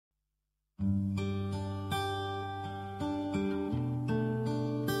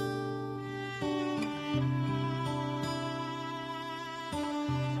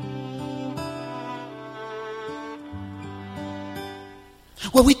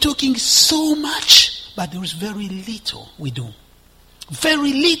Well, we're talking so much, but there is very little we do.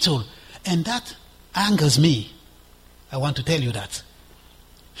 Very little. And that angers me. I want to tell you that.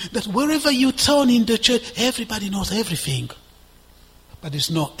 That wherever you turn in the church, everybody knows everything. But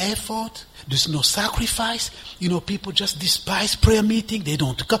there's no effort. There's no sacrifice. People just despise prayer meeting. They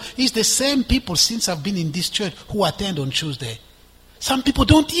don't come. It's the same people since I've been in this church who attend on Tuesday. Some people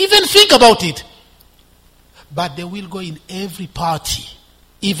don't even think about it. But they will go in every party.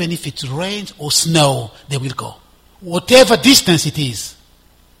 Even if it rains or snow, they will go. Whatever distance it is.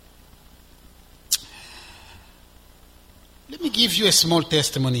 Let me give you a small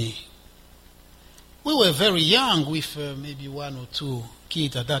testimony. We were very young with maybe 1 or 2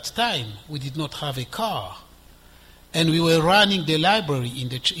 kids at that time. We did not have a car. And we were running the library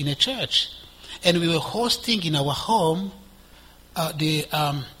in a church. And we were hosting in our home the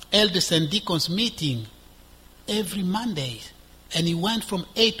elders and deacons meeting every Monday. And it went from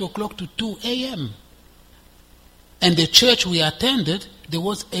 8 o'clock to 2 a.m. And the church we attended, there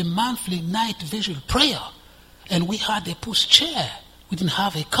was a monthly night vigil prayer. And we had a push chair. We didn't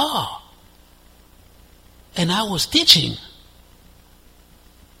have a car. And I was teaching.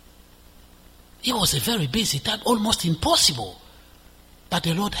 It was a very busy time, almost impossible. But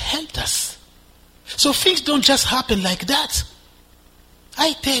the Lord helped us. So things don't just happen like that.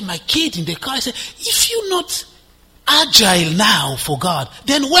 I tell my kid in the car, I say, if you're not agile now for God,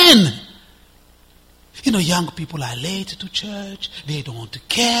 then when? Young people are late to church. They don't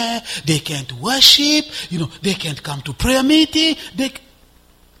care. They can't worship. They can't come to prayer meeting.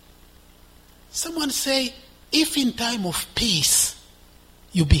 Someone say, if in time of peace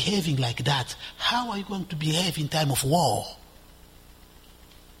you're behaving like that, how are you going to behave in time of war?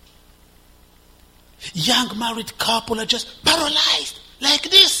 Young married couple are just paralyzed like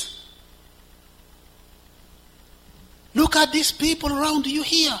this. Look at these people around you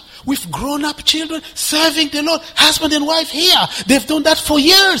here with grown-up children serving the Lord, husband and wife here. They've done that for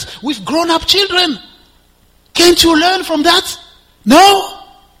years with grown-up children. Can't you learn from that? No?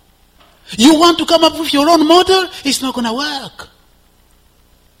 You want to come up with your own model? It's not going to work.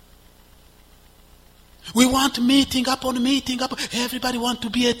 We want meeting up on meeting up. Everybody wants to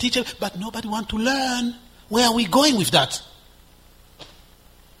be a teacher, but nobody wants to learn. Where are we going with that?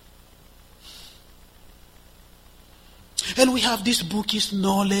 And we have this bookish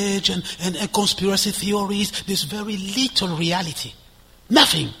knowledge and conspiracy theories. There's very little reality.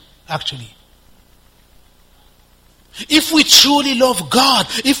 Nothing, actually. If we truly love God,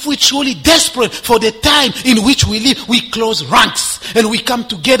 if we truly desperate for the time in which we live, we close ranks and we come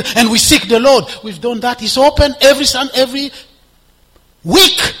together and we seek the Lord. We've done that. It's open every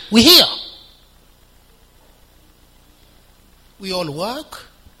week. We hear. We all work.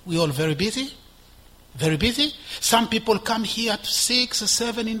 We all very busy. Very busy. Some people come here at 6 or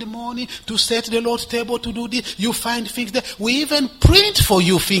 7 in the morning to set the Lord's table, to do this. You find things there. We even print for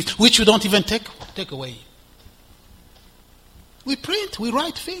you things which you don't even take away. We print, we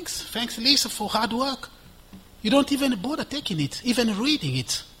write things. Thanks, Lisa, for hard work. You don't even bother taking it, even reading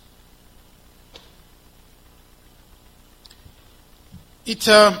it.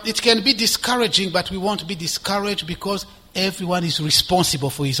 It can be discouraging, but we won't be discouraged because everyone is responsible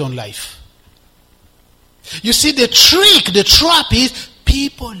for his own life. You see, the trap is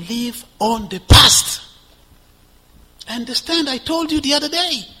people live on the past. Understand, I told you the other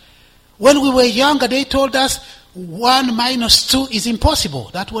day. When we were younger, they told us 1 minus 2 is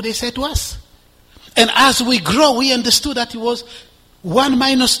impossible. That's what they said to us. And as we grow, we understood that it was 1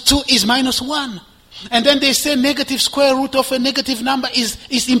 minus 2 is minus 1. And then they say negative square root of a negative number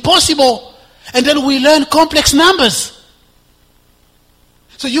is impossible. And then we learn complex numbers.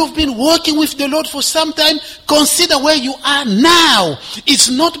 So you've been working with the Lord for some time. Consider where you are now. It's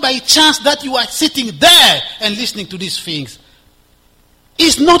not by chance that you are sitting there and listening to these things.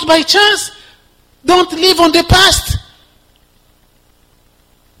 It's not by chance. Don't live on the past.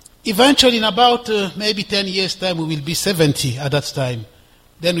 Eventually, in about maybe 10 years' time, we will be 70 at that time.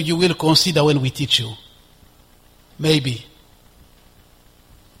 Then you will consider when we teach you. Maybe.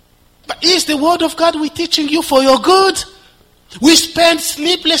 But is the word of God we're teaching you for your good? We spend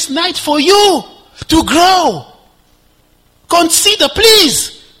sleepless nights for you to grow. Consider,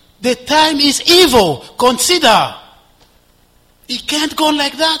 please. The time is evil. Consider. It can't go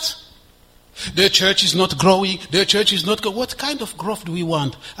like that. The church is not growing. The church is not growing. What kind of growth do we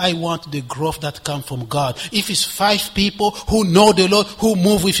want? I want the growth that comes from God. If it's 5 people who know the Lord, who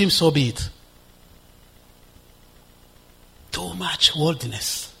move with Him, so be it. Too much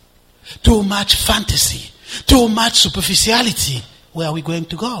worldliness. Too much fantasy. Too much superficiality. Where are we going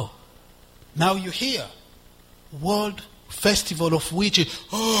to go? Now you hear. World festival of witches.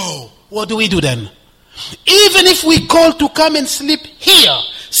 Oh, what do we do then? Even if we call to come and sleep here,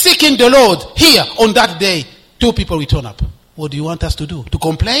 seeking the Lord here on that day, 2 people will turn up. What do you want us to do? To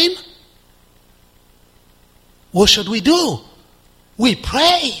complain? What should we do? We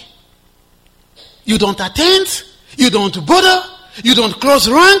pray. You don't attend. You don't bother. You don't close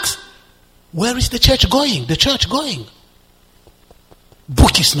ranks. Where is the church going? The church going.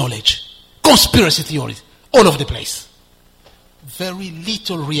 Bookish knowledge. Conspiracy theories. All over the place. Very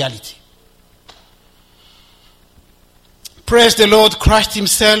little reality. Praise the Lord. Christ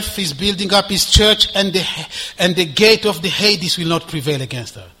himself is building up his church, and the gate of the Hades will not prevail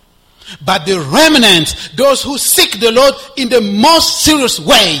against her. But the remnant, those who seek the Lord in the most serious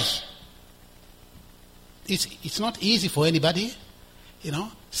way. It's not easy for anybody. You know,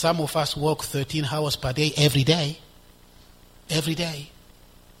 some of us work 13 hours per day every day. Every day.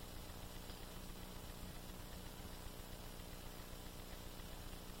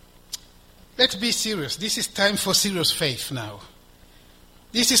 Let's be serious. This is time for serious faith now.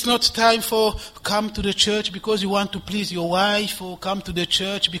 This is not time for come to the church because you want to please your wife, or come to the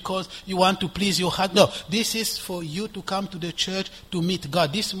church because you want to please your husband. No, this is for you to come to the church to meet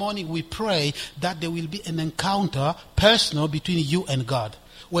God. This morning we pray that there will be an encounter personal between you and God.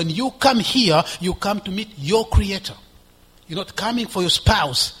 When you come here, you come to meet your Creator. You're not coming for your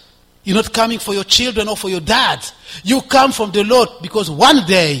spouse. You're not coming for your children or for your dad. You come from the Lord because one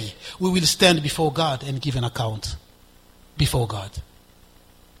day we will stand before God and give an account before God.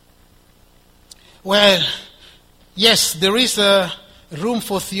 Well, yes, there is a room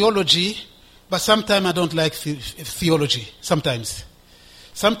for theology, but sometimes I don't like theology. Sometimes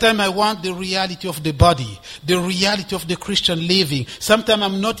I want the reality of the body, the reality of the Christian living. Sometimes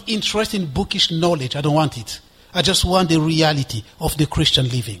I'm not interested in bookish knowledge. I don't want it. I just want the reality of the Christian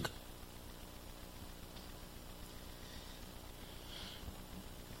living.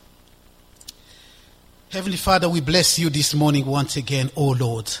 Heavenly Father, we bless you this morning once again, O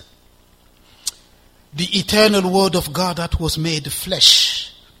Lord. The eternal word of God that was made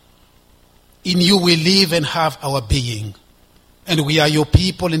flesh. In you we live and have our being. And we are your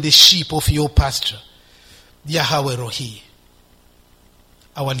people and the sheep of your pasture. Yahweh Rohi,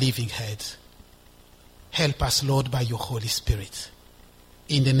 our living head. Help us, Lord, by your Holy Spirit.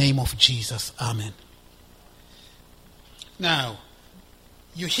 In the name of Jesus, amen. Now,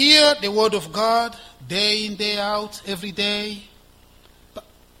 you hear the word of God day in, day out, every day. But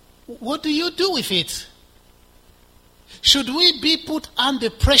what do you do with it? Should we be put under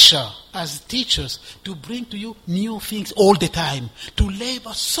pressure as teachers to bring to you new things all the time, to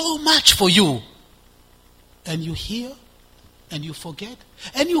labor so much for you? And you hear, and you forget,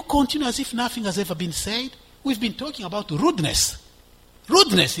 and you continue as if nothing has ever been said? We've been talking about rudeness.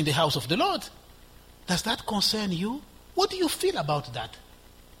 Rudeness in the house of the Lord. Does that concern you? What do you feel about that?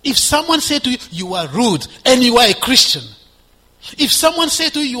 If someone said to you, you are rude, and you are a Christian. If someone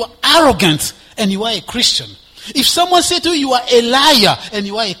said to you, you are arrogant, and you are a Christian. If someone said to you, you are a liar, and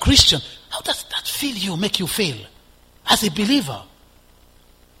you are a Christian. How does that make you feel as a believer?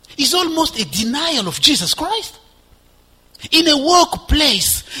 It's almost a denial of Jesus Christ. In a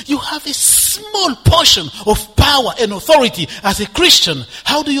workplace, you have a small portion of power and authority as a Christian.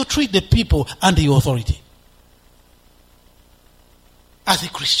 How do you treat the people under your authority? As a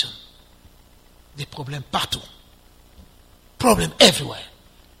Christian, the problem partout. Problem everywhere.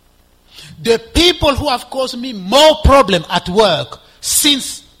 The people who have caused me more problem at work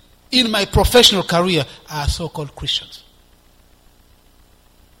since in my professional career are so-called Christians.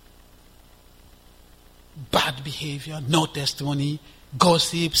 Bad behavior, no testimony,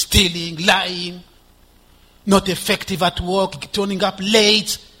 gossip, stealing, lying, not effective at work, turning up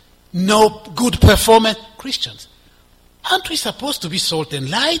late, no good performance. Christians. Aren't we supposed to be salt and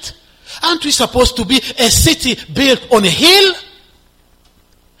light? Aren't we supposed to be a city built on a hill?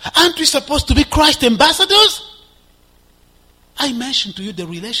 Aren't we supposed to be Christ ambassadors? I mentioned to you the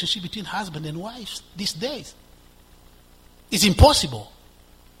relationship between husband and wives these days. It's impossible.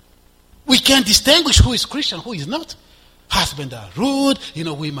 We can't distinguish who is Christian, who is not. Husbands are rude,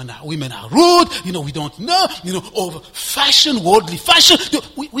 women are rude, we don't know, over fashion, worldly fashion.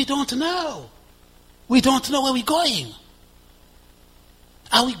 We don't know. We don't know where we're going.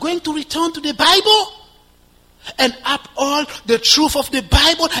 Are we going to return to the Bible and uphold the truth of the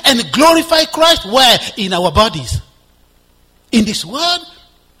Bible and glorify Christ? Where? In our bodies. In this world?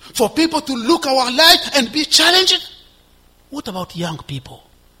 For people to look our life and be challenged? What about young people?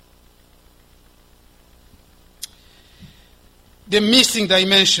 The missing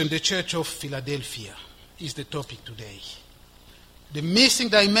dimension, the Church of Philadelphia, is the topic today. The missing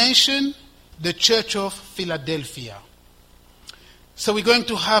dimension, the Church of Philadelphia. So we're going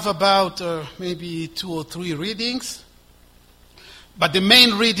to have about maybe 2 or 3 readings. But the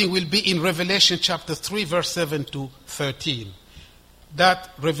main reading will be in Revelation chapter 3, verse 7 to 13. That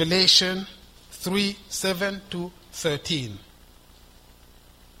Revelation 3, 7 to 13.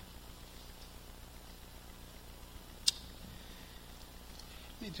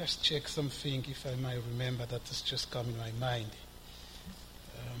 Let me just check something, if I might remember, that has just come in my mind.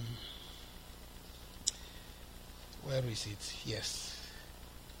 Where is it? Yes.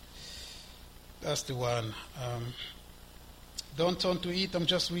 That's the one. Don't turn to it, I'm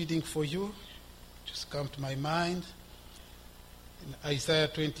just reading for you. Just come to my mind. In Isaiah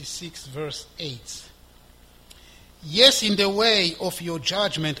 26, verse 8. Yes, in the way of your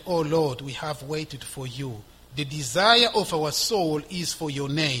judgment, O Lord, we have waited for you. The desire of our soul is for your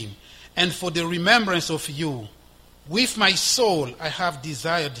name, and for the remembrance of you. With my soul I have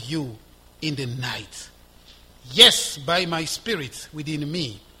desired you in the night. Yes, by my spirit within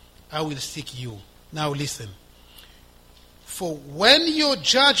me I will seek you. Now listen. For when your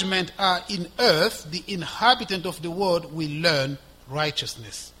judgments are in earth, the inhabitant of the world will learn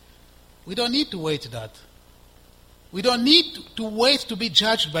righteousness. We don't need to wait that. We don't need to wait to be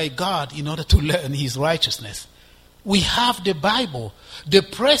judged by God in order to learn his righteousness. We have the Bible, the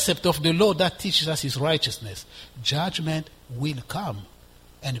precept of the Lord that teaches us his righteousness. Judgment will come,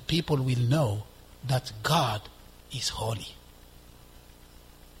 and people will know that God is holy.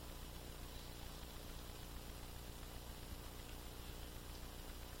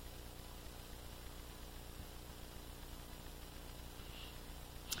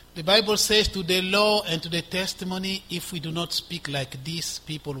 The Bible says, to the law and to the testimony, if we do not speak like this,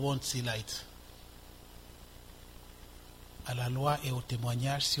 people won't see light. À la loi et au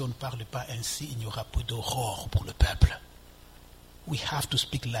témoignage, si on ne parle pas ainsi, il n'y aura plus d'aurore pour le peuple. We have to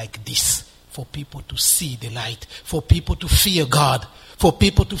speak like this for people to see the light, for people to fear God, for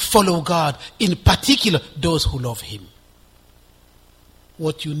people to follow God, in particular those who love him.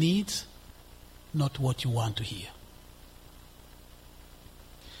 What you need, not what you want to hear.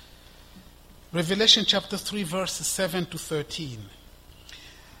 Revelation chapter 3, verses 7 to 13.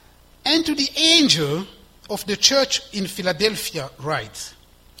 And to the angel of the church in Philadelphia write,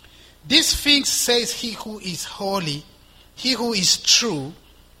 these things says he who is holy, he who is true,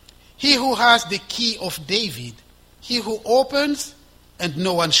 he who has the key of David, he who opens and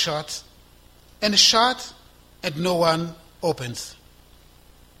no one shuts, and shuts and no one opens.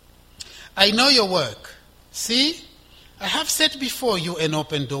 I know your work. See, I have set before you an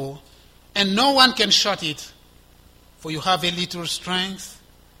open door, and no one can shut it. For you have a little strength,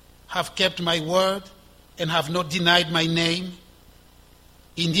 have kept my word, and have not denied my name.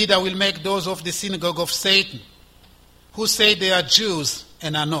 Indeed, I will make those of the synagogue of Satan, who say they are Jews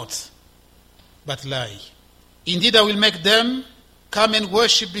and are not, but lie. Indeed, I will make them come and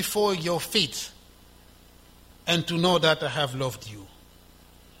worship before your feet, and to know that I have loved you.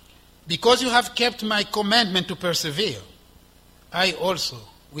 Because you have kept my commandment to persevere, I also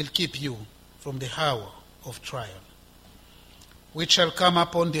will keep you from the hour of trial, which shall come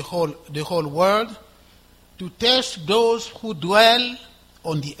upon the whole world, to test those who dwell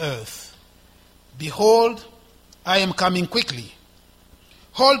on the earth. Behold, I am coming quickly.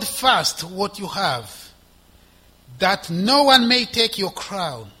 Hold fast what you have, that no one may take your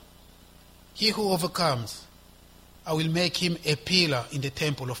crown. He who overcomes, I will make him a pillar in the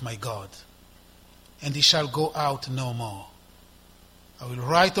temple of my God, and he shall go out no more. I will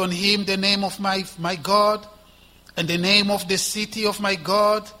write on him the name of my God, and the name of the city of my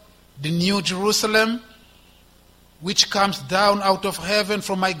God, the new Jerusalem, which comes down out of heaven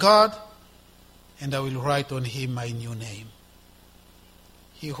from my God, and I will write on him my new name.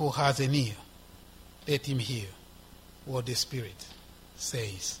 He who has an ear, let him hear what the Spirit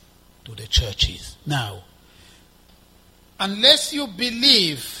says to the churches. Now, unless you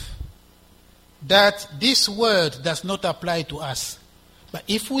believe that this word does not apply to us, but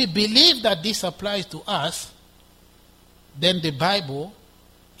if we believe that this applies to us, then the Bible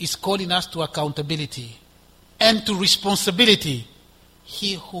is calling us to accountability and to responsibility.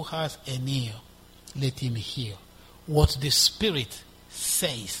 He who has an ear, let him hear what the Spirit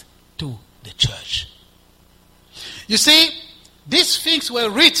says to the church. You see, these things were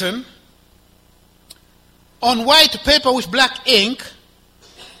written on white paper with black ink.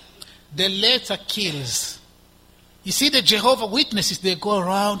 The letter kills. You see, the Jehovah Witnesses, they go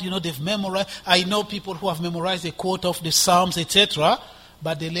around, they've memorized. I know people who have memorized a quote of the Psalms, etc.,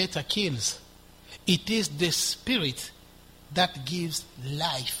 but the letter kills. It is the Spirit that gives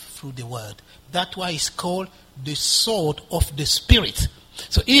life through the word. That's why it's called the sword of the Spirit.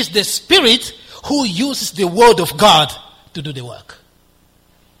 So it's the Spirit who uses the word of God to do the work.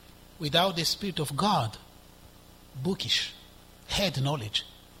 without the Spirit of God, bookish, head knowledge,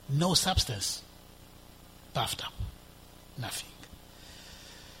 no substance, puffed up, nothing.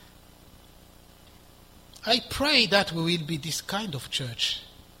 I pray that we will be this kind of church.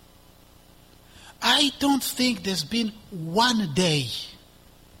 I don't think there's been one day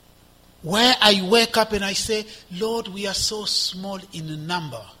where I wake up and I say, Lord, we are so small in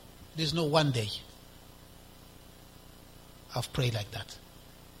number. There's no one day I've prayed like that.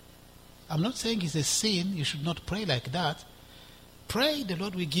 I'm not saying it's a sin. You should not pray like that. Pray the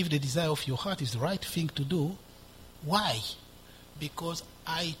Lord will give the desire of your heart is the right thing to do. Why? Because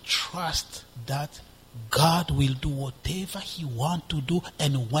I trust that God will do whatever He wants to do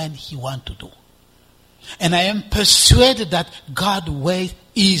and when He wants to do. And I am persuaded that God's way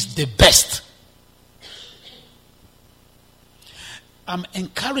is the best. I'm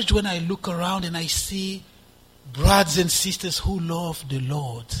encouraged when I look around and I see brothers and sisters who love the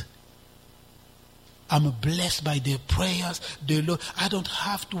Lord. I'm blessed by their prayers. The Lord, I don't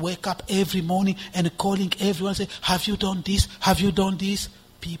have to wake up every morning and calling everyone and say, have you done this? Have you done this?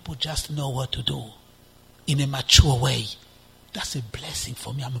 People just know what to do in a mature way. That's a blessing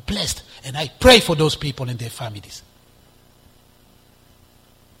for me. I'm blessed. And I pray for those people and their families.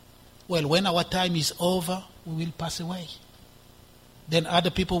 Well, when our time is over, we will pass away. Then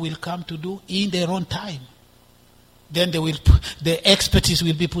other people will come to do in their own time. Then their expertise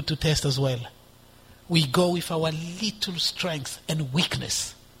will be put to test as well. We go with our little strength and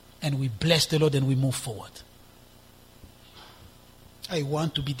weakness, and we bless the Lord and we move forward. I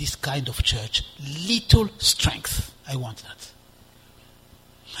want to be this kind of church. Little strength. I want that.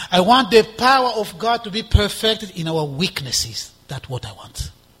 I want the power of God to be perfected in our weaknesses. That's what I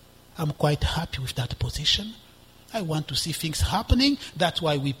want. I'm quite happy with that position. I want to see things happening. That's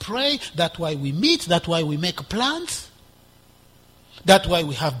why we pray. That's why we meet. That's why we make plans. That's why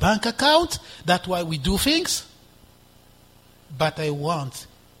we have bank accounts. That's why we do things. But I want,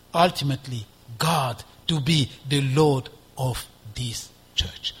 ultimately, God to be the Lord of this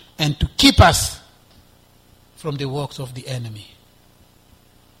church. And to keep us from the works of the enemy.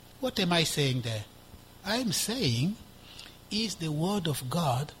 What am I saying there? I'm saying, is the word of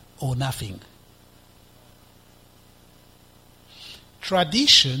God or nothing?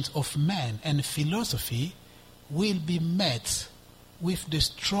 Traditions of man and philosophy will be met with the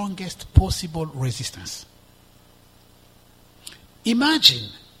strongest possible resistance. Imagine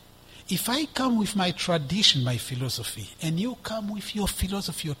if I come with my tradition, my philosophy, and you come with your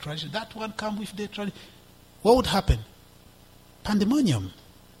philosophy, your tradition, that one come with their tradition, what would happen? Pandemonium.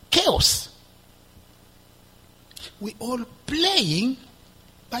 Chaos. We all playing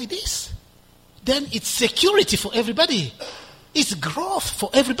by this. Then it's security for everybody. It's growth for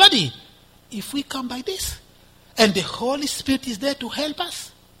everybody. If we come by this. And the Holy Spirit is there to help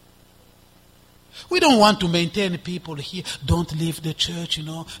us. We don't want to maintain people here. Don't leave the church,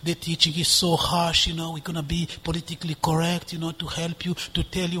 The teaching is so harsh, We're going to be politically correct, to help you, to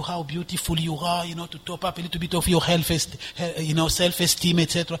tell you how beautiful you are, to top up a little bit of your self-esteem,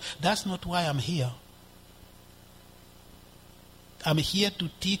 etc. That's not why I'm here. I'm here to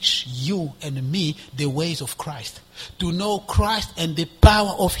teach you and me the ways of Christ. To know Christ and the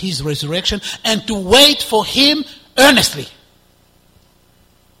power of His resurrection and to wait for Him earnestly.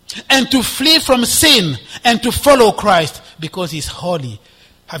 And to flee from sin and to follow Christ because He's holy.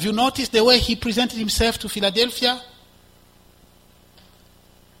 Have you noticed the way He presented Himself to Philadelphia?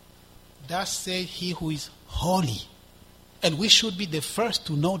 Thus says He who is holy. And we should be the first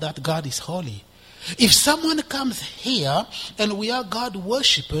to know that God is holy. If someone comes here and we are God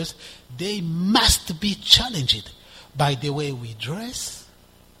worshippers, they must be challenged by the way we dress,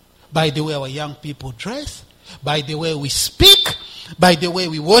 by the way our young people dress, by the way we speak, by the way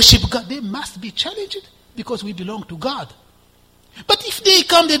we worship God. They must be challenged because we belong to God. But if they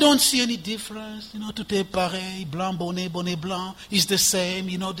come, they don't see any difference. Tout est pareil, blanc, bonnet, bonnet blanc is the same.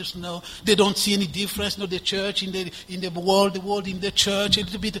 They don't see any difference. The church in the world in the church, a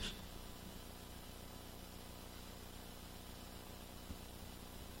little bit.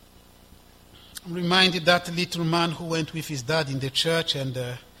 I'm reminded that little man who went with his dad in the church and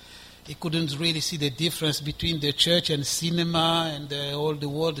he couldn't really see the difference between the church and cinema and all the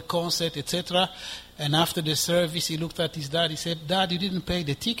world concert, etc. And after the service, he looked at his dad. He said, "Dad, you didn't pay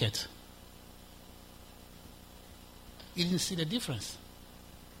the ticket." He didn't see the difference.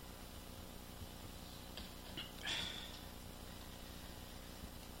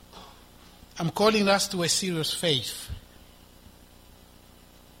 I'm calling us to a serious faith.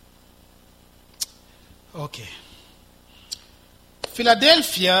 Okay.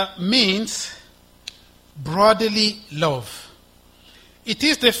 Philadelphia means brotherly love. It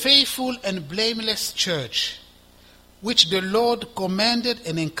is the faithful and blameless church which the Lord commended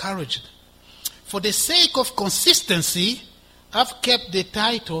and encouraged. For the sake of consistency, I've kept the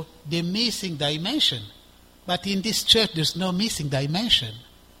title, The Missing Dimension. But in this church, there's no missing dimension.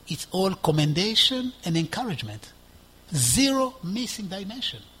 It's all commendation and encouragement. Zero missing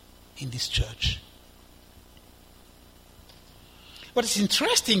dimension in this church. But it's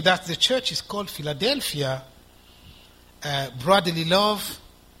interesting that the church is called Philadelphia, brotherly love,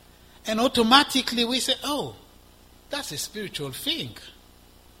 and automatically we say, oh, that's a spiritual thing.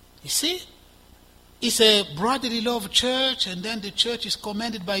 You see? It's a brotherly love church, and then the church is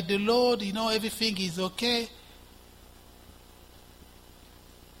commended by the Lord, everything is okay.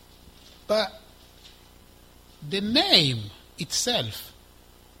 But the name itself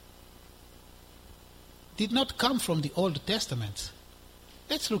did not come from the Old Testament.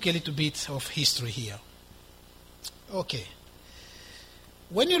 Let's look a little bit of history here. Okay.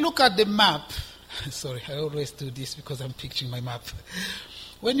 When you look at the map, sorry, I always do this because I'm picturing my map.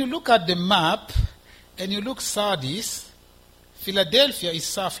 When you look at the map and you look Sardis, Philadelphia is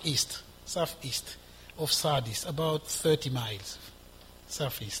southeast of Sardis, about 30 miles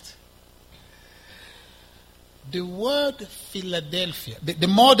southeast. The word Philadelphia, the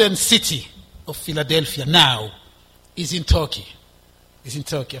modern city of Philadelphia now, is in Turkey. It's in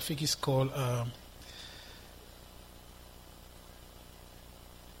Turkey. I think it's called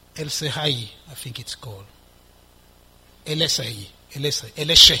El Sehai, I think it's called. Eleshahi,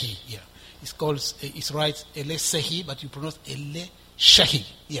 yeah. It's called, it's right, Eleshahi, but you pronounce Eleshahi.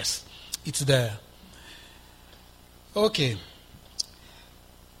 Yes, it's there. Okay.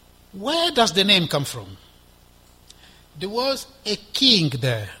 Where does the name come from? There was a king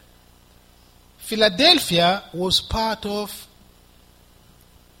there. Philadelphia was part of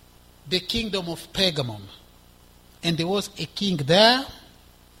the kingdom of Pergamum. And there was a king there.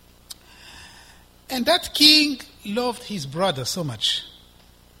 And that king loved his brother so much.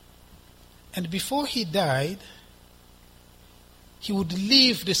 And before he died, he would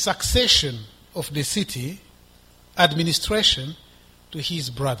leave the succession of the city, administration, to his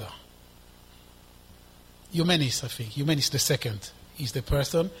brother. Eumenes, I think. Eumenes the second is the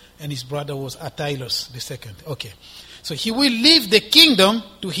person, and his brother was Attilos the second. Okay. So he will leave the kingdom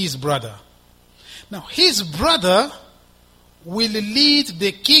to his brother. Now, his brother will lead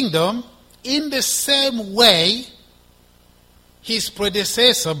the kingdom in the same way his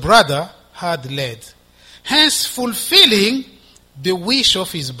predecessor brother had led, hence fulfilling the wish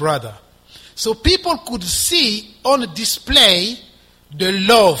of his brother. So people could see on display the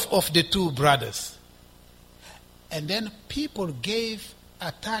love of the two brothers. And then people gave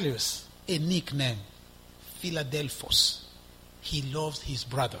Attilos a nickname, Philadelphos. He loves his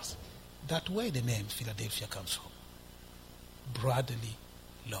brothers. That's where the name Philadelphia comes from. Brotherly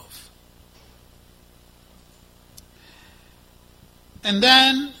love. And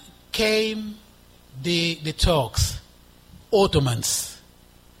then came the Turks, Ottomans,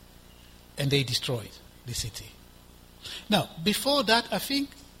 and they destroyed the city. Now, before that, I think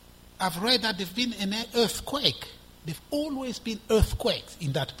I've read that there's been an earthquake. There've always been earthquakes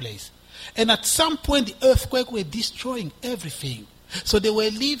in that place. And at some point, the earthquake were destroying everything. So they were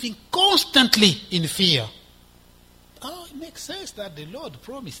living constantly in fear. Oh, it makes sense that the Lord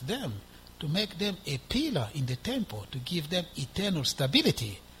promised them to make them a pillar in the temple, to give them eternal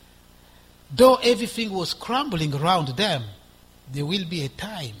stability. Though everything was crumbling around them, there will be a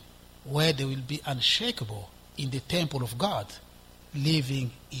time where they will be unshakable in the temple of God,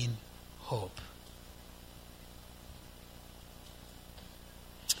 living in hope.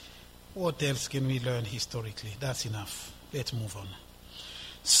 What else can we learn historically? That's enough. Let's move on.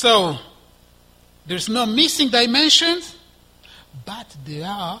 So, there's no missing dimensions, but there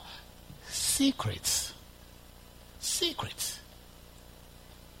are secrets. Secrets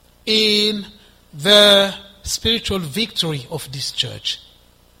in the spiritual victory of this church.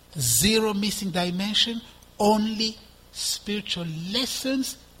 Zero missing dimension, only spiritual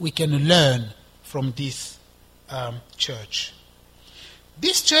lessons we can learn from this church.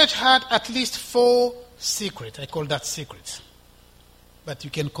 This church had at least 4 secrets. I call that secrets. But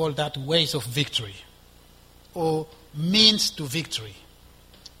you can call that ways of victory or means to victory.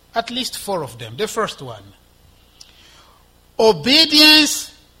 At least 4 of them. The first one,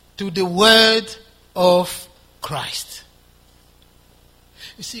 obedience to the word of Christ.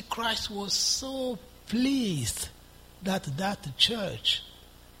 You see, Christ was so pleased that that church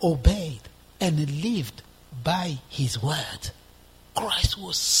obeyed and lived by his word. Christ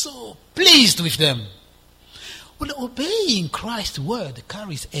was so pleased with them. Well, obeying Christ's word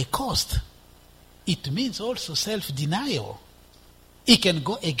carries a cost. It means also self-denial. It can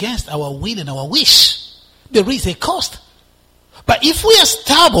go against our will and our wish. There is a cost. But if we are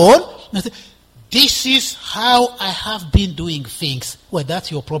stubborn, this is how I have been doing things. Well,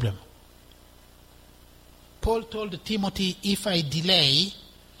 that's your problem. Paul told Timothy, if I delay,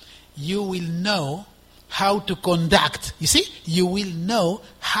 you will know how to conduct. You see, you will know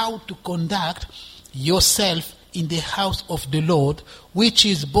how to conduct yourself in the house of the Lord, which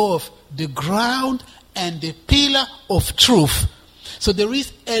is both the ground and the pillar of truth. So there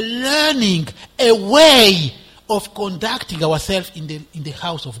is a learning, a way of conducting ourselves in the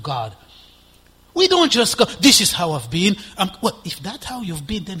house of God. We don't just go, this is how I've been. Well, if that's how you've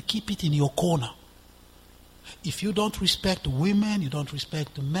been, then keep it in your corner. If you don't respect women, you don't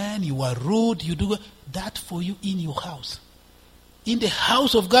respect men, you are rude, you do that for you in your house. In the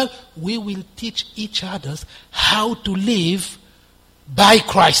house of God, we will teach each other how to live by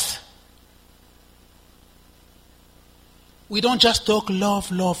Christ. We don't just talk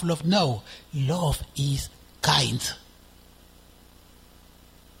love, love, love. No, love is kind.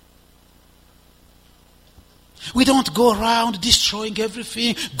 We don't go around destroying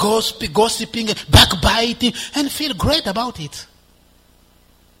everything, gossiping, backbiting, and feel great about it.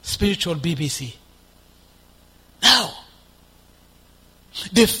 Spiritual BBC. Now,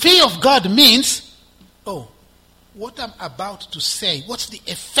 the fear of God means, what I'm about to say, what's the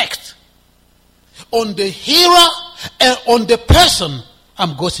effect on the hearer and on the person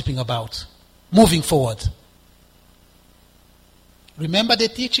I'm gossiping about, moving forward. Remember the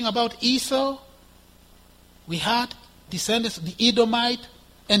teaching about Esau? We had descendants, the Edomite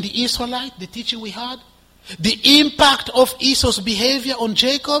and the Israelite, the teaching we had. The impact of Esau's behavior on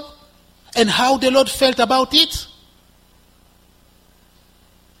Jacob and how the Lord felt about it.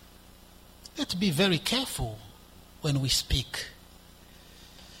 Let's be very careful when we speak.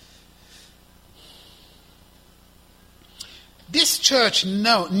 This church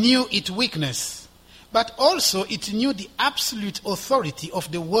knew its weakness, but also it knew the absolute authority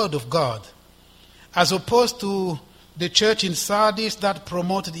of the Word of God, as opposed to the church in Sardis that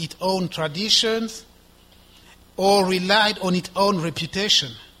promoted its own traditions or relied on its own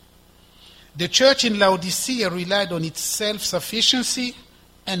reputation. The church in Laodicea relied on its self-sufficiency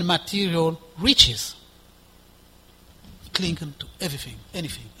and material riches, clinging to everything,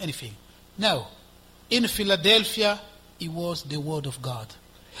 anything. No, in Philadelphia, it was the Word of God.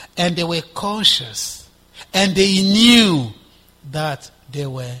 And they were conscious. And they knew that they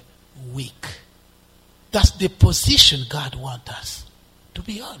were weak. That's the position God wants us to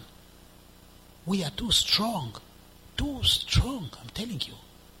be on. We are too strong. Too strong, I'm telling you.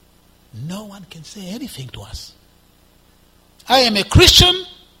 No one can say anything to us. I am a Christian,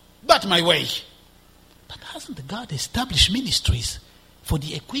 but my way. But hasn't God established ministries for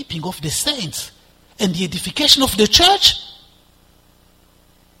the equipping of the saints and the edification of the church?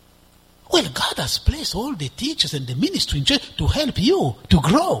 Well, God has placed all the teachers and the ministry in church to help you to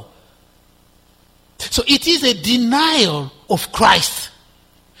grow. So it is a denial of Christ.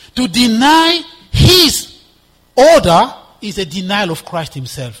 To deny His order is a denial of Christ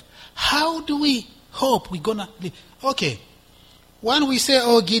Himself. How do we hope we're going to live? Okay. When we say,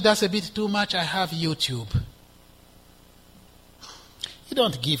 Guy, that's a bit too much, I have YouTube. You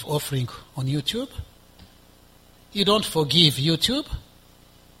don't give offering on YouTube. You don't forgive YouTube.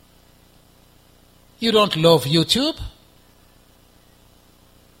 You don't love YouTube.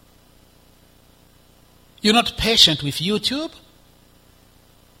 You're not patient with YouTube.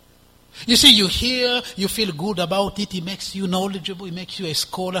 You see, you hear, you feel good about it, it makes you knowledgeable, it makes you a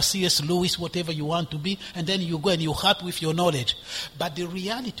scholar, C.S. Lewis, whatever you want to be, and then you go and you're happy with your knowledge. But the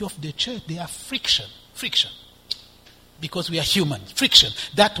reality of the church, they are friction. Because we are human. Friction.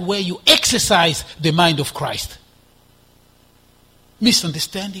 That way you exercise the mind of Christ.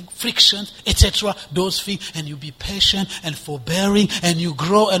 Misunderstanding, frictions, etc. Those things, and you be patient and forbearing, and you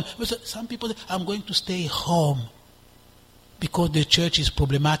grow. And some people say, I'm going to stay home because the church is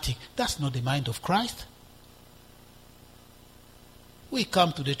problematic. That's not the mind of Christ. We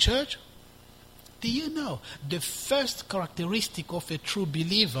come to the church. Do you know the first characteristic of a true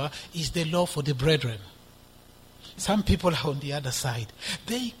believer is the love for the brethren? Some people are on the other side.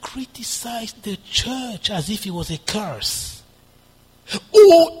 They criticize the church as if it was a curse.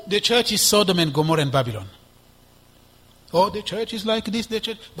 Oh, the church is Sodom and Gomorrah and Babylon. Oh, the church is like this, the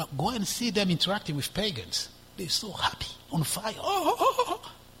church. But go and see them interacting with pagans. They're so happy, on fire.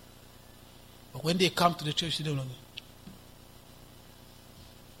 But when they come to the church, they don't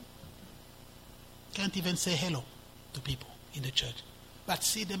can't even say hello to people in the church. But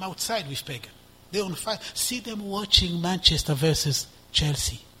see them outside with pagan. They're on fire. See them watching Manchester versus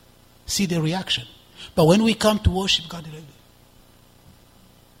Chelsea. See the reaction. But when we come to worship God,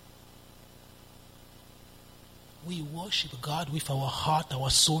 we worship God with our heart, our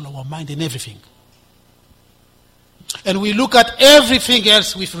soul, our mind, and everything. And we look at everything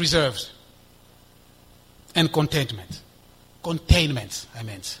else with reserves and contentment. Containment, I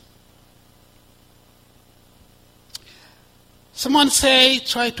meant. Someone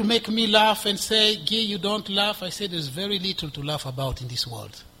try to make me laugh and say, Guy, you don't laugh. I say there's very little to laugh about in this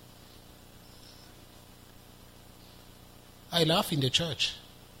world. I laugh in the church.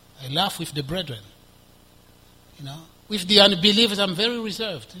 I laugh with the brethren. With the unbelievers, I'm very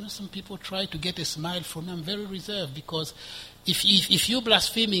reserved. Some people try to get a smile from me. I'm very reserved because if you're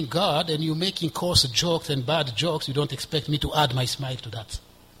blaspheming God and you're making coarse jokes and bad jokes, you don't expect me to add my smile to that.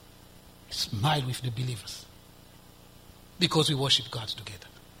 Smile with the believers. Because we worship God together.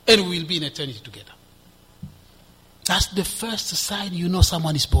 And we will be in eternity together. That's the first sign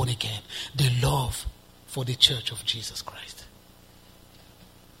someone is born again. The love for the church of Jesus Christ.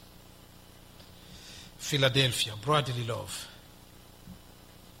 Philadelphia, brotherly love.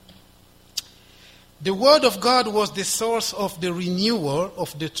 The word of God was the source of the renewal,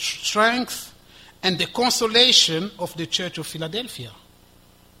 of the strength, and the consolation of the church of Philadelphia.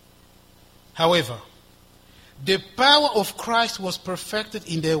 However, the power of Christ was perfected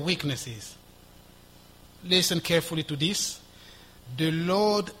in their weaknesses. Listen carefully to this. The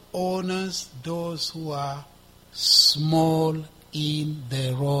Lord honors those who are small in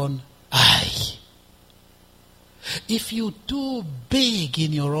their own eye. If you're too big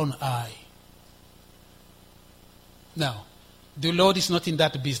in your own eye, now, the Lord is not in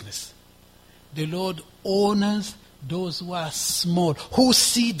that business. The Lord honors those who are small, who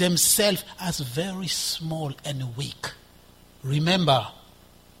see themselves as very small and weak. Remember,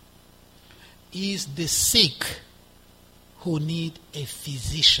 it's the sick who need a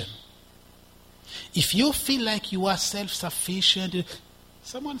physician. If you feel like you are self-sufficient,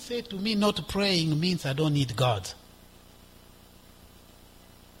 someone said to me, not praying means I don't need God.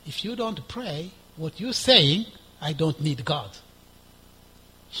 If you don't pray, what you're saying, I don't need God.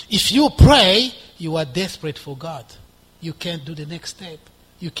 If you pray, you are desperate for God. You can't do the next step.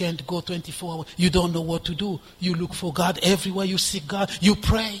 You can't go 24 hours. You don't know what to do. You look for God everywhere. You seek God. You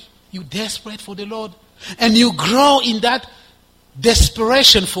pray. You're desperate for the Lord. And you grow in that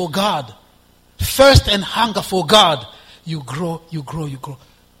desperation for God. Thirst and hunger for God. You grow, you grow, you grow.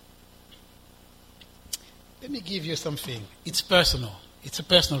 Let me give you something. It's personal. It's a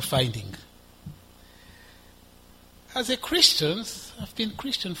personal finding. As a Christian, I've been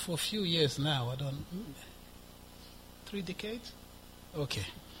Christian for a few years now. 3 decades? Okay.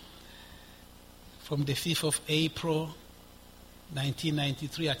 From the 5th of April,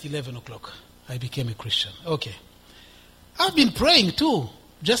 1993 at 11 o'clock, I became a Christian. Okay. I've been praying too,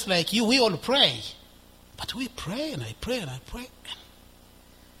 just like you. We all pray. But we pray and I pray and I pray.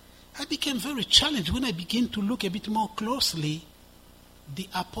 I became very challenged when I began to look a bit more closely the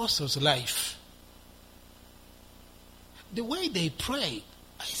apostles' life. The way they pray,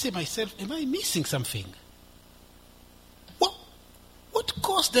 I say myself, am I missing something? What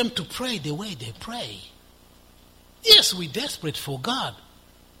caused them to pray the way they pray? Yes, we're desperate for God.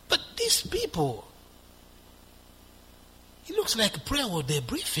 But these people, it looks like prayer while they're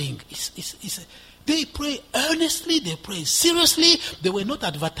breathing. They pray earnestly, they pray seriously. They were not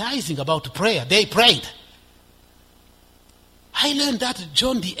advertising about prayer. They prayed. I learned that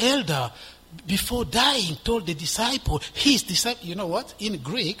John the Elder, before dying, told the disciple, his disciple, you know what? In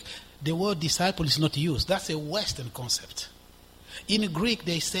Greek, the word disciple is not used. That's a Western concept. In Greek,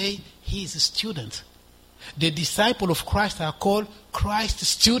 they say he's a student. The disciple of Christ are called Christ's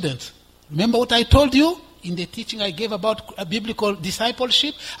student. Remember what I told you in the teaching I gave about biblical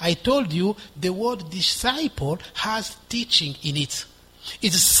discipleship? I told you the word disciple has teaching in it.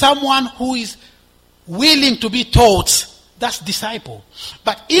 It's someone who is willing to be taught. That's disciple.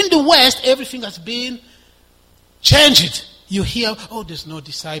 But in the West, everything has been changed. You hear, oh, there's no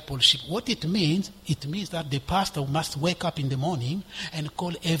discipleship. What it means that the pastor must wake up in the morning and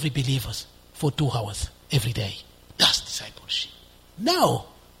call every believer for 2 hours every day. That's discipleship. No.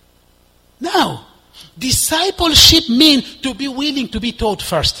 Discipleship means to be willing to be taught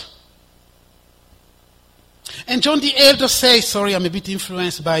first. And John the Elder says, sorry, I'm a bit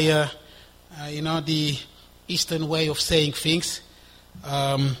influenced by, the Eastern way of saying things,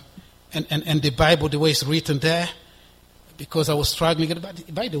 and the Bible, the way it's written there, because I was struggling.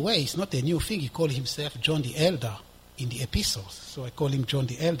 But by the way, it's not a new thing. He called himself John the Elder in the epistles, so I call him John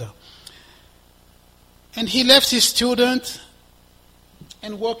the Elder. And he left his student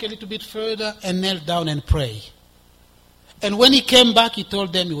and walked a little bit further and knelt down and prayed. And when he came back, he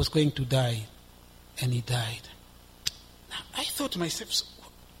told them he was going to die, and he died. Now, I thought to myself,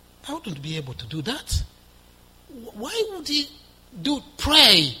 I wouldn't be able to do that. Why would he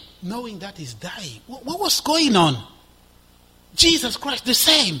pray knowing that he's dying? What was going on? Jesus Christ, the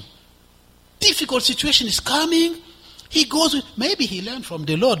same. Difficult situation is coming. He goes, maybe he learned from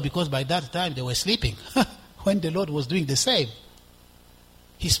the Lord, because by that time they were sleeping when the Lord was doing the same.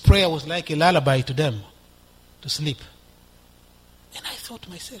 His prayer was like a lullaby to them to sleep. And I thought to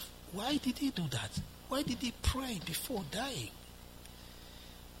myself, why did he do that? Why did he pray before dying?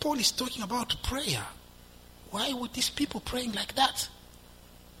 Paul is talking about prayer. Why would these people praying like that?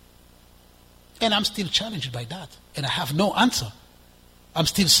 And I'm still challenged by that. And I have no answer. I'm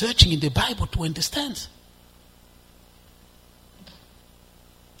still searching in the Bible to understand.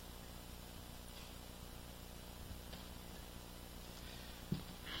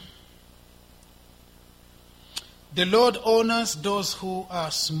 The Lord honors those who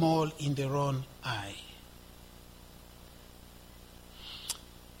are small in their own eye.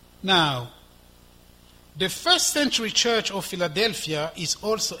 Now, the first century church of Philadelphia is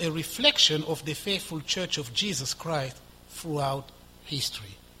also a reflection of the faithful church of Jesus Christ throughout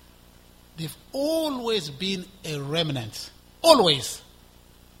history. They've always been a remnant. Always.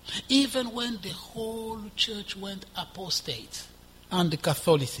 Even when the whole church went apostate under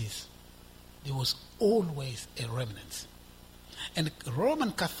Catholicism, there was always a remnant. And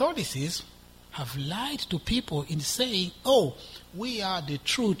Roman Catholicism have lied to people in saying, oh, we are the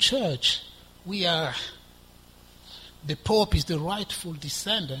true church. The Pope is the rightful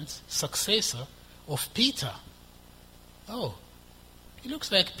descendant, successor of Peter. Oh, it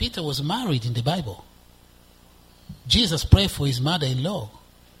looks like Peter was married in the Bible. Jesus prayed for his mother-in-law,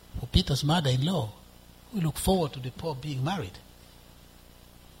 for Peter's mother-in-law. We look forward to the Pope being married.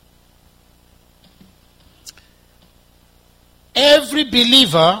 Every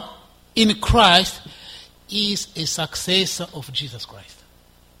believer in Christ is a successor of Jesus Christ.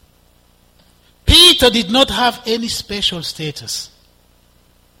 Peter did not have any special status.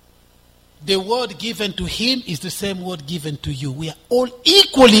 The word given to him is the same word given to you. We are all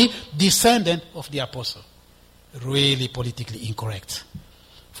equally descendant of the apostle. Really politically incorrect.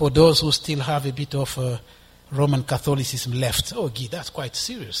 For those who still have a bit of Roman Catholicism left. Oh, Guy, that's quite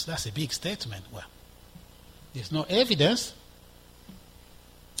serious. That's a big statement. Well, there's no evidence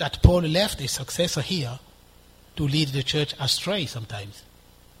that Paul left a successor here to lead the church astray sometimes.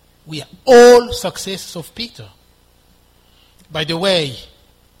 We are all successors of Peter. By the way,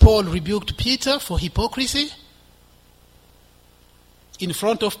 Paul rebuked Peter for hypocrisy in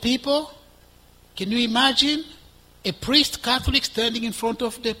front of people. Can you imagine a priest, Catholic, standing in front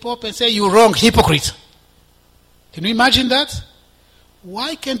of the Pope and say, "You're wrong, hypocrite"? Can you imagine that?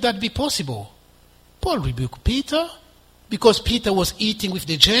 Why can't that be possible? Paul rebuked Peter because Peter was eating with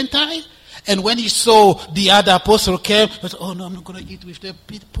the Gentile, and when he saw the other apostle came, he said, "Oh no, I'm not going to eat with them."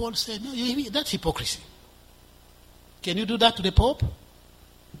 Paul said, "No, that's hypocrisy." Can you do that to the Pope?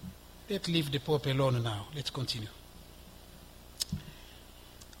 Let's leave the Pope alone now. Let's continue.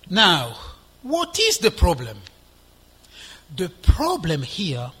 Now, what is the problem? The problem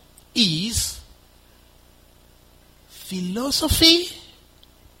here is philosophy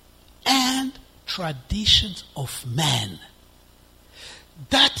and traditions of man.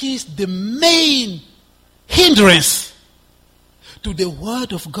 That is the main hindrance to the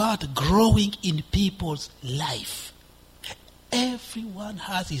word of God growing in people's life. Everyone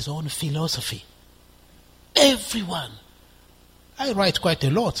has his own philosophy. Everyone. I write quite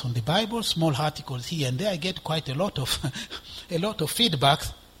a lot on the Bible, small articles here and there. I get quite a lot of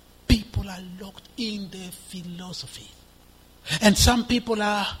feedbacks. People are locked in their philosophy. And some people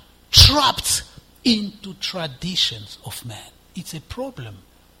are trapped into traditions of man. It's a problem.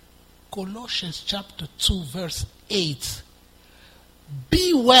 Colossians chapter 2 verse 8.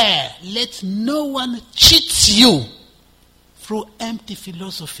 Beware, let no one cheat you through empty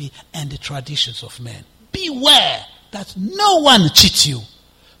philosophy and the traditions of men. Beware that no one cheats you.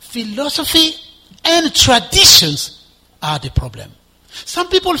 Philosophy and traditions are the problem. Some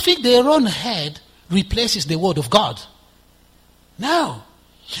people think their own head replaces the word of God. No.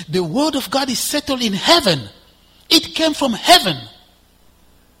 The word of God is settled in heaven. It came from heaven.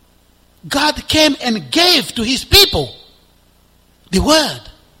 God came and gave to his people the word.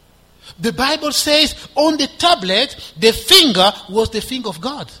 The Bible says on the tablet, the finger was the finger of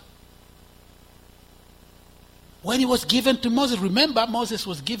God. When it was given to Moses, remember Moses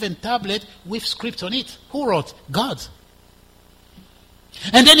was given tablet with script on it. Who wrote? God.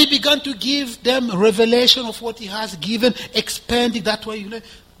 And then he began to give them revelation of what he has given, expanding that way.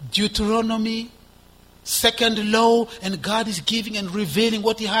 Deuteronomy, second law, and God is giving and revealing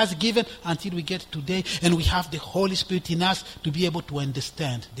what he has given until we get today, and we have the Holy Spirit in us to be able to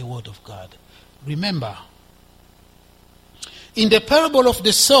understand the word of God. Remember, In the parable of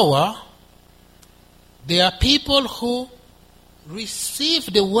the sower, there are people who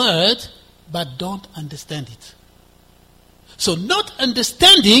receive the word but don't understand it. So not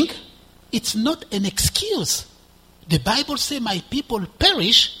understanding, it's not an excuse. The Bible says, my people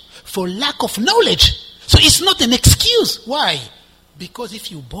perish for lack of knowledge. So it's not an excuse. Why? Because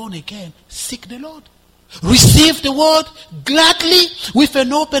if you're born again, seek the Lord. Receive the word gladly with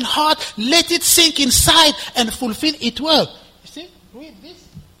an open heart. Let it sink inside and fulfill it well. You see? Read this.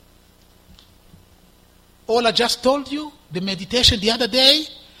 All I just told you, the meditation the other day.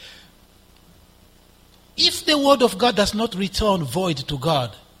 If the word of God does not return void to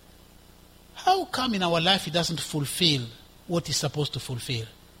God, how come in our life it doesn't fulfill what it's supposed to fulfill?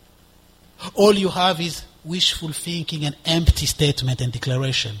 All you have is wishful thinking and empty statement and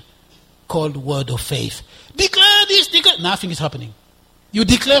declaration called word of faith. Declare this, declare. Nothing is happening. You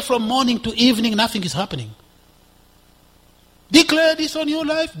declare from morning to evening, nothing is happening. Declare this on your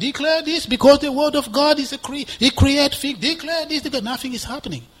life. Declare this because the word of God is He creates things. Declare this, declare. Nothing is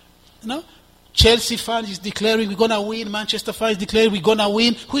happening. You know? Chelsea fans is declaring we're going to win. Manchester fans is declaring we're going to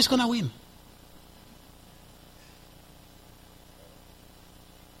win. Who is going to win?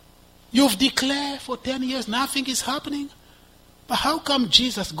 You've declared for 10 years, nothing is happening. But how come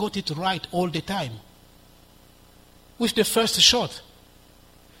Jesus got it right all the time? With the first shot.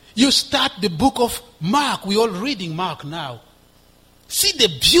 You start the book of Mark. We're all reading Mark now. See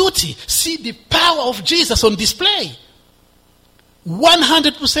the beauty. See the power of Jesus on display.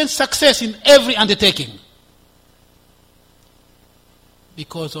 100% success in every undertaking.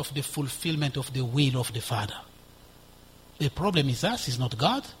 Because of the fulfillment of the will of the Father. The problem is us, it's not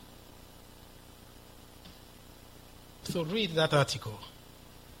God. So read that article.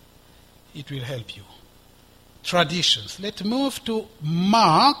 It will help you. Traditions. Let's move to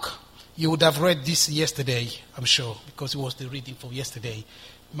Mark. You would have read this yesterday, I'm sure, because it was the reading for yesterday.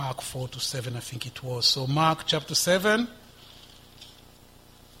 Mark 4-7, I think it was. So Mark chapter 7.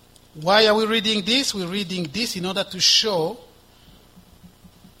 Why are we reading this? We're reading this in order to show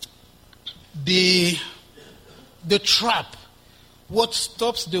the trap. What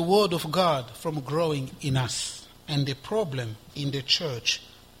stops the word of God from growing in us? And the problem in the church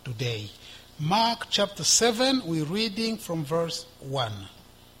today. Mark chapter 7, we're reading from verse 1.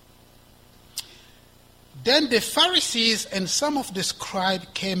 Then the Pharisees and some of the scribes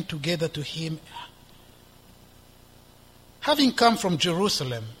came together to him, having come from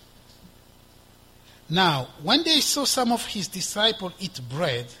Jerusalem. Now, when they saw some of his disciples eat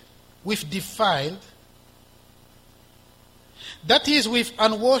bread with defiled, that is, with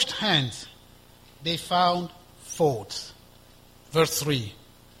unwashed hands, they found fault. Verse 3.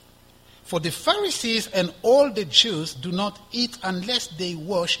 For the Pharisees and all the Jews do not eat unless they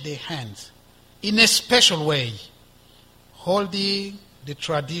wash their hands in a special way, holding the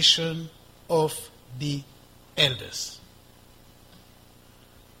tradition of the elders.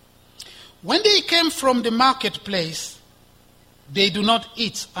 When they came from the marketplace, they do not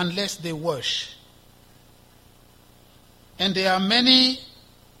eat unless they wash. And there are many...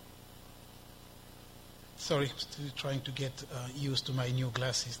 Sorry, I'm still trying to get used to my new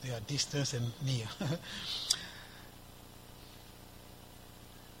glasses. They are distance and near.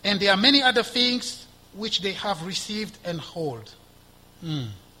 And there are many other things which they have received and hold.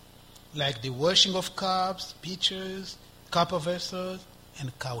 Like the washing of cups, pitchers, copper vessels,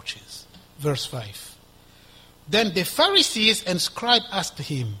 and couches. Verse 5. Then the Pharisees and scribes asked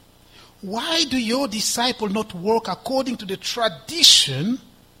him, why do your disciples not work according to the tradition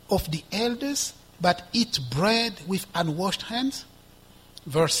of the elders, but eat bread with unwashed hands?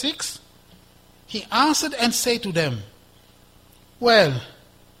 Verse 6. He answered and said to them, well,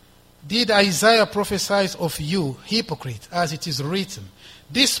 did Isaiah prophesy of you, hypocrite, as it is written,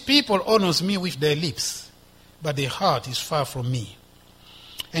 this people honors me with their lips, but their heart is far from me.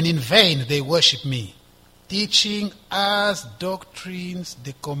 And in vain they worship me, teaching as doctrines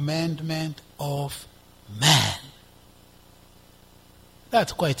the commandment of man.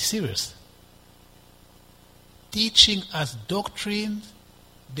 That's quite serious. Teaching as doctrines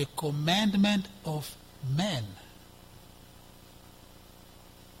the commandment of man.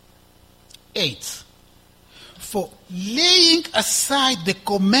 8. For laying aside the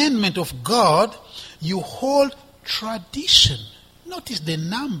commandment of God, you hold tradition. Notice the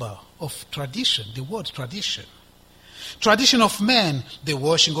number of tradition, the word tradition. Tradition of men, the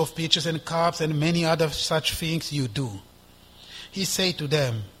washing of pitchers and cups and many other such things you do. He said to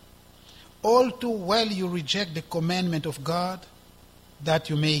them, all too well you reject the commandment of God, that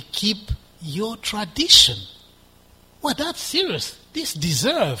you may keep your tradition. Well, that's serious. This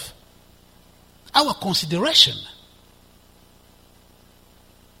deserves our consideration.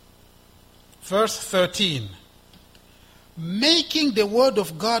 Verse 13. Making the word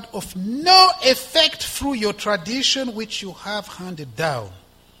of God of no effect through your tradition which you have handed down.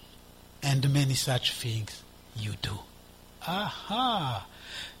 And many such things you do. Aha!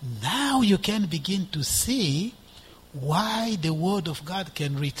 Now you can begin to see why the word of God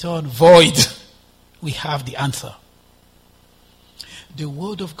can return void. We have the answer. The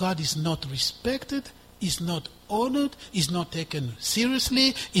word of God is not respected, is not honored, is not taken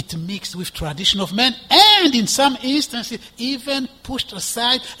seriously. It mixed with tradition of men, and in some instances even pushed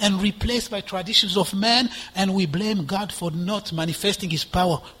aside and replaced by traditions of men, and we blame God for not manifesting his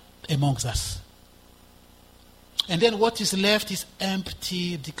power amongst us. And then what is left is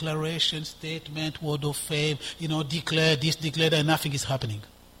empty declaration, statement, word of fame, declare this, declare that, and nothing is happening.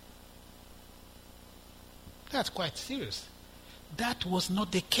 That's quite serious. That was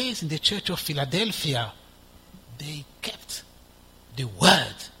not the case in the church of Philadelphia. They kept the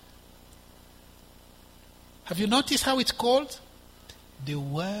word. Have you noticed how it's called? The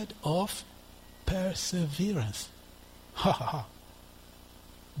word of perseverance. Ha ha ha.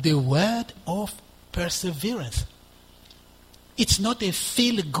 The word of perseverance. It's not a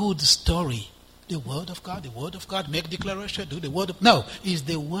feel-good story. The word of God, make declaration, do the word of... No, it's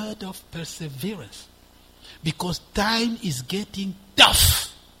the word of perseverance. Because time is getting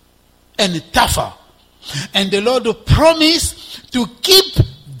tough and tougher. And the Lord will promise to keep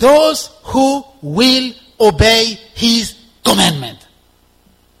those who will obey his commandment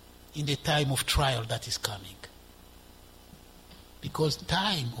in the time of trial that is coming. Because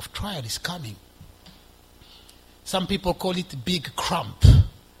time of trial is coming. Some people call it big crump.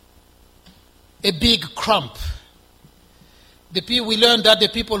 A big crump. We learned that the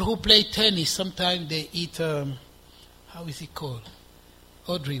people who play tennis, sometimes they eat, how is it called?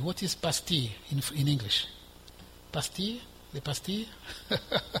 Audrey, what is pastille in English? Pastille? The pastille?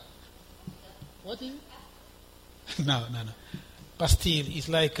 What is it? No. Pastille is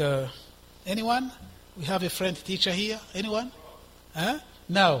like, anyone? We have a French teacher here. Anyone? Huh?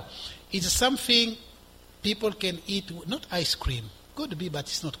 No. It's something people can eat, not ice cream. Could be, but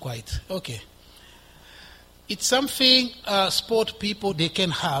it's not quite. Okay. It's something sport people, they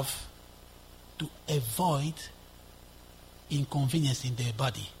can have to avoid inconvenience in their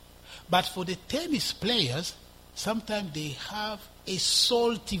body. But for the tennis players, sometimes they have a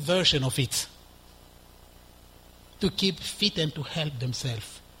salty version of it to keep fit and to help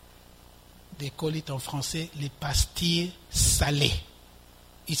themselves. They call it en français les pastilles salées.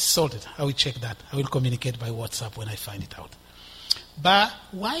 It's salted. I will check that. I will communicate by WhatsApp when I find it out. But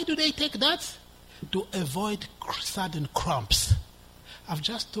why do they take that? To avoid sudden cramps. I've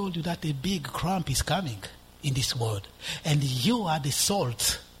just told you that a big cramp is coming in this world. And you are the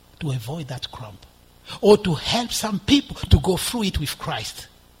salt to avoid that cramp. Or to help some people to go through it with Christ.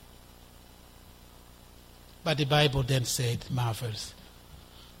 But the Bible then said, marvels,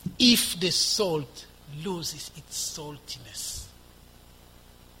 if the salt loses its saltiness,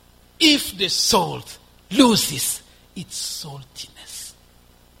 if the salt loses its saltiness,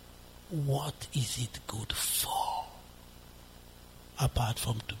 what is it good for? Apart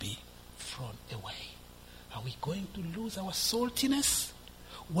from to be thrown away. Are we going to lose our saltiness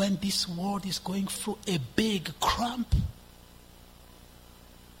when this world is going through a big cramp?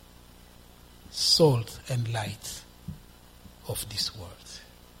 Salt and light of this world.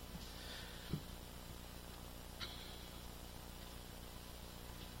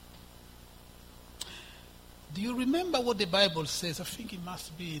 Do you remember what the Bible says? I think it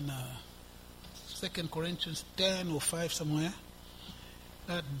must be in 2 Corinthians 10 or 5 somewhere.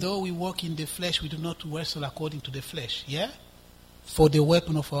 That though we walk in the flesh, we do not wrestle according to the flesh. Yeah? For the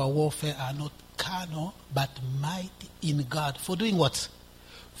weapon of our warfare are not carnal, but mighty in God. For doing what?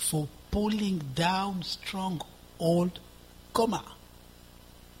 For pulling down stronghold,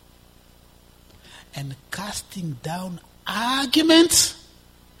 and casting down arguments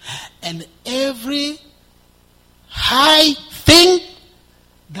and every high thing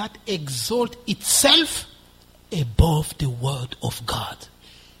that exalts itself above the word of God.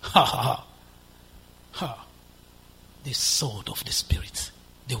 Ha ha ha. The sword of the Spirit,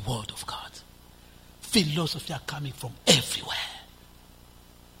 the word of God. Philosophy are coming from everywhere.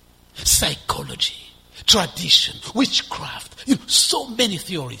 Psychology, tradition, witchcraft, so many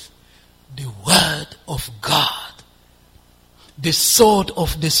theories. The word of God, the sword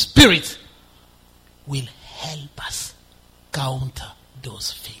of the Spirit, will help us counter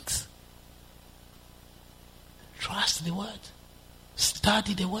those things. Trust the word.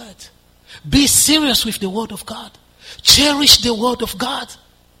 Study the word. Be serious with the word of God. Cherish the word of God.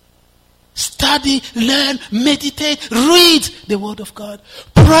 Study, learn, meditate, read the word of God.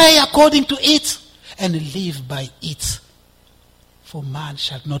 Pray according to it and live by it. For man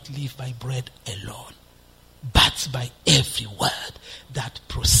shall not live by bread alone, but by every word that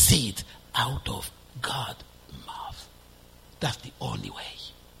proceeds out of God's mouth. That's the only way.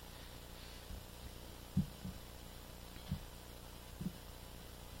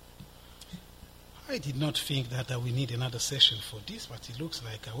 I did not think that we need another session for this, but it looks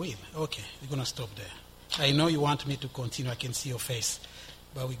like I will. Okay, we're going to stop there. I know you want me to continue. I can see your face.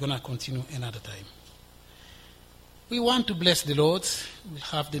 But we're going to continue another time. We want to bless the Lord. We'll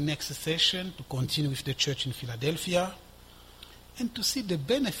have the next session to continue with the church in Philadelphia and to see the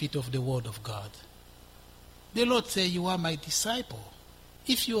benefit of the word of God. The Lord said, you are my disciple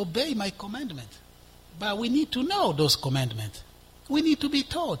if you obey my commandment. But we need to know those commandments. We need to be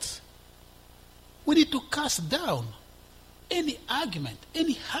taught. We need to cast down any argument,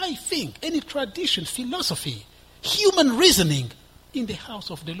 any high thing, any tradition, philosophy, human reasoning in the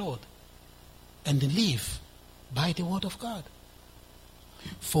house of the Lord and live by the word of God.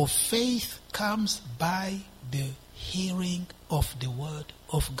 For faith comes by the hearing of the word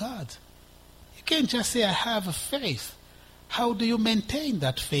of God. You can't just say, I have a faith. How do you maintain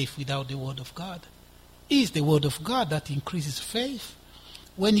that faith without the word of God? It is the word of God that increases faith.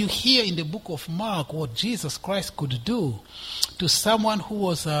 When you hear in the book of Mark what Jesus Christ could do to someone who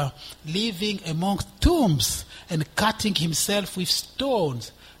was living amongst tombs and cutting himself with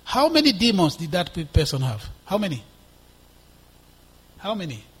stones, how many demons did that person have? How many? How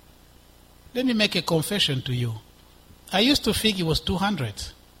many? Let me make a confession to you. I used to think it was 200.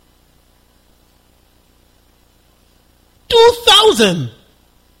 2,000!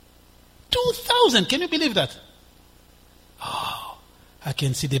 2,000! Can you believe that? Oh. I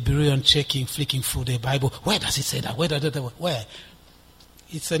can see the Berean flicking through the Bible. Where does it say that? Where?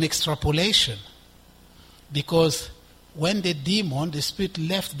 It's an extrapolation. Because when the spirit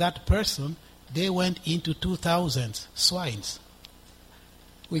left that person, they went into 2,000 swines.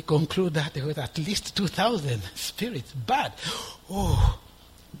 We conclude that there were at least 2,000 spirits. Bad.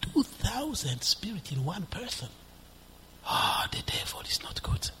 2,000 spirits in one person. The devil is not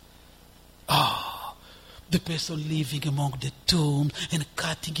good. The person living among the tomb and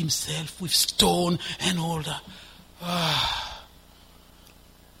cutting himself with stone and all that.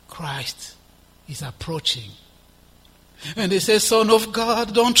 Christ is approaching. And they say, Son of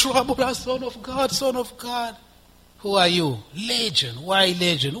God, don't trouble us, Son of God, Son of God. Who are you? Legion. Why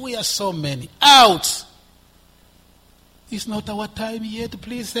legion? We are so many. Out! It's not our time yet.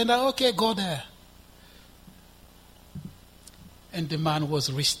 Please send out. Okay, go there. And the man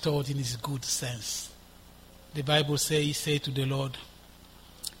was restored in his good sense. The Bible says, he said to the Lord,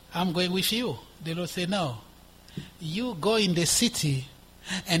 I'm going with you. The Lord said, no. You go in the city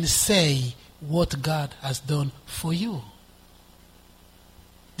and say what God has done for you.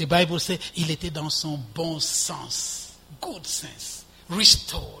 The Bible says, il était dans son bon sens, good sense,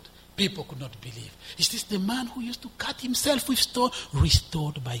 restored. People could not believe. Is this the man who used to cut himself with stone?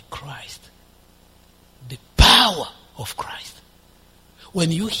 Restored by Christ. The power of Christ. When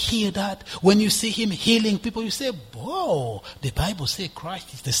you hear that, when you see him healing people, you say, whoa, the Bible says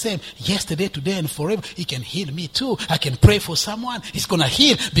Christ is the same yesterday, today, and forever. He can heal me too. I can pray for someone. He's going to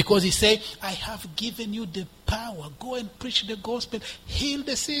heal because he said, I have given you the power. Go and preach the gospel. Heal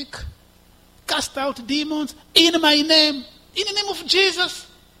the sick. Cast out demons in my name. In the name of Jesus.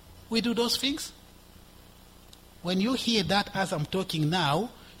 We do those things. When you hear that as I'm talking now,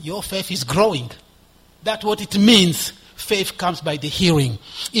 your faith is growing. That's what it means. Faith comes by the hearing.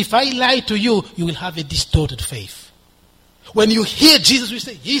 If I lie to you, you will have a distorted faith. When you hear Jesus, you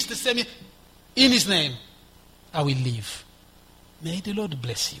say, He's the same. In His name, I will live. May the Lord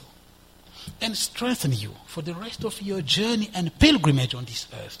bless you and strengthen you for the rest of your journey and pilgrimage on this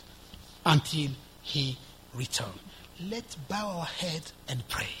earth until He returns. Let's bow our heads and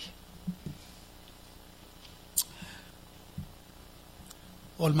pray.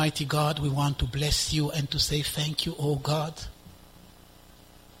 Almighty God, we want to bless you and to say thank you, O God.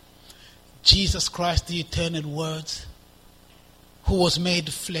 Jesus Christ, the eternal Word, who was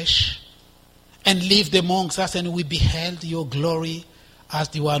made flesh and lived amongst us, and we beheld your glory as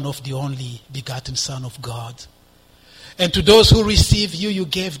the one of the only begotten Son of God. And to those who receive you, you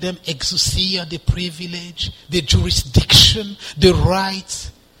gave them exousia, the privilege, the jurisdiction, the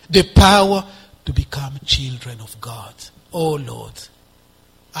right, the power to become children of God. O Lord,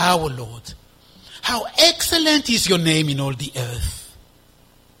 our Lord, how excellent is your name in all the earth.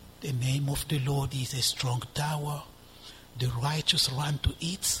 The name of the Lord is a strong tower. The righteous run to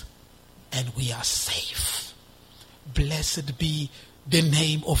it, and we are safe. Blessed be the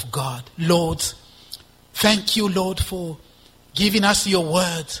name of God. Lord, thank you, Lord, for giving us your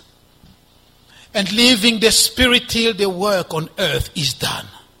word and leaving the Spirit till the work on earth is done.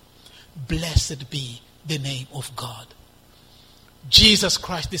 Blessed be the name of God. Jesus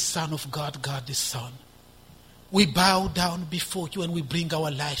Christ, the Son of God, God the Son. We bow down before you and we bring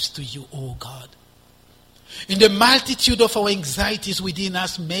our lives to you, O God. In the multitude of our anxieties within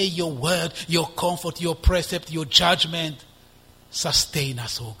us, may your word, your comfort, your precept, your judgment sustain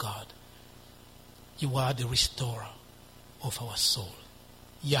us, O God. You are the restorer of our soul.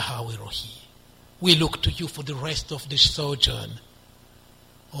 Yahweh Rohi. We look to you for the rest of the sojourn.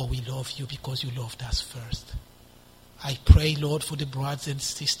 Oh, we love you because you loved us first. I pray, Lord, for the brothers and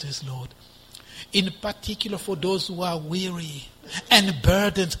sisters, Lord. In particular for those who are weary and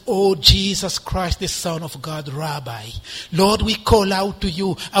burdened, oh Jesus Christ, the Son of God, Rabbi. Lord, we call out to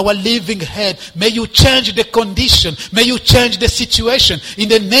you, our living head. May you change the condition. May you change the situation. In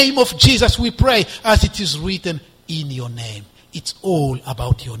the name of Jesus we pray, as it is written in your name. It's all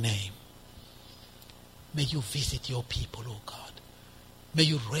about your name. May you visit your people, oh God. May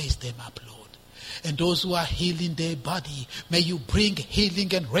you raise them up, Lord. And those who are healing their body, may you bring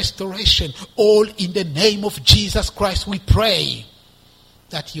healing and restoration. All in the name of Jesus Christ we pray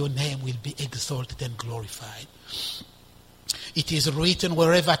that your name will be exalted and glorified. It is written,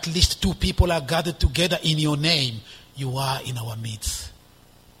 wherever at least two people are gathered together in your name, you are in our midst.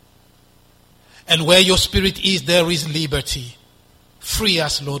 And where your Spirit is, there is liberty. Free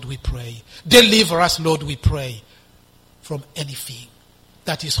us, Lord, we pray. Deliver us, Lord, we pray, from anything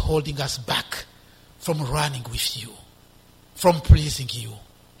that is holding us back from running with you, from pleasing you.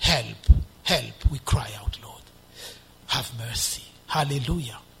 Help, help, we cry out, Lord. Have mercy.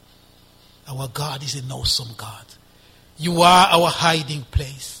 Hallelujah. Our God is an awesome God. You are our hiding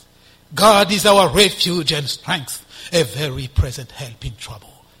place. God is our refuge and strength, a very present help in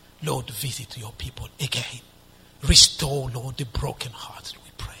trouble. Lord, visit your people again. Restore, Lord, the broken hearts,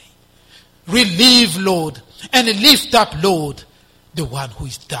 we pray. Relieve, Lord, and lift up, Lord, the one who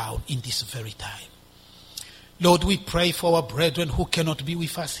is down in this very time. Lord, we pray for our brethren who cannot be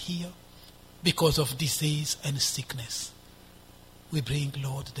with us here because of disease and sickness. We bring,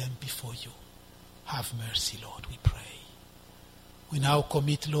 Lord, them before you. Have mercy, Lord, we pray. We now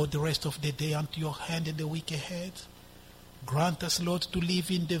commit, Lord, the rest of the day unto your hand and the week ahead. Grant us, Lord, to live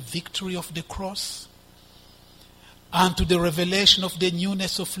in the victory of the cross and to the revelation of the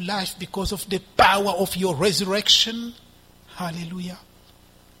newness of life because of the power of your resurrection. Hallelujah.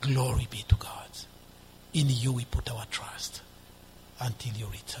 Glory be to God. In you we put our trust until you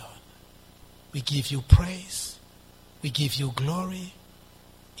return. We give you praise. We give you glory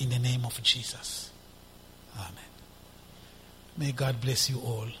in the name of Jesus. Amen. May God bless you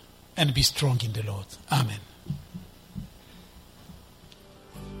all and be strong in the Lord. Amen.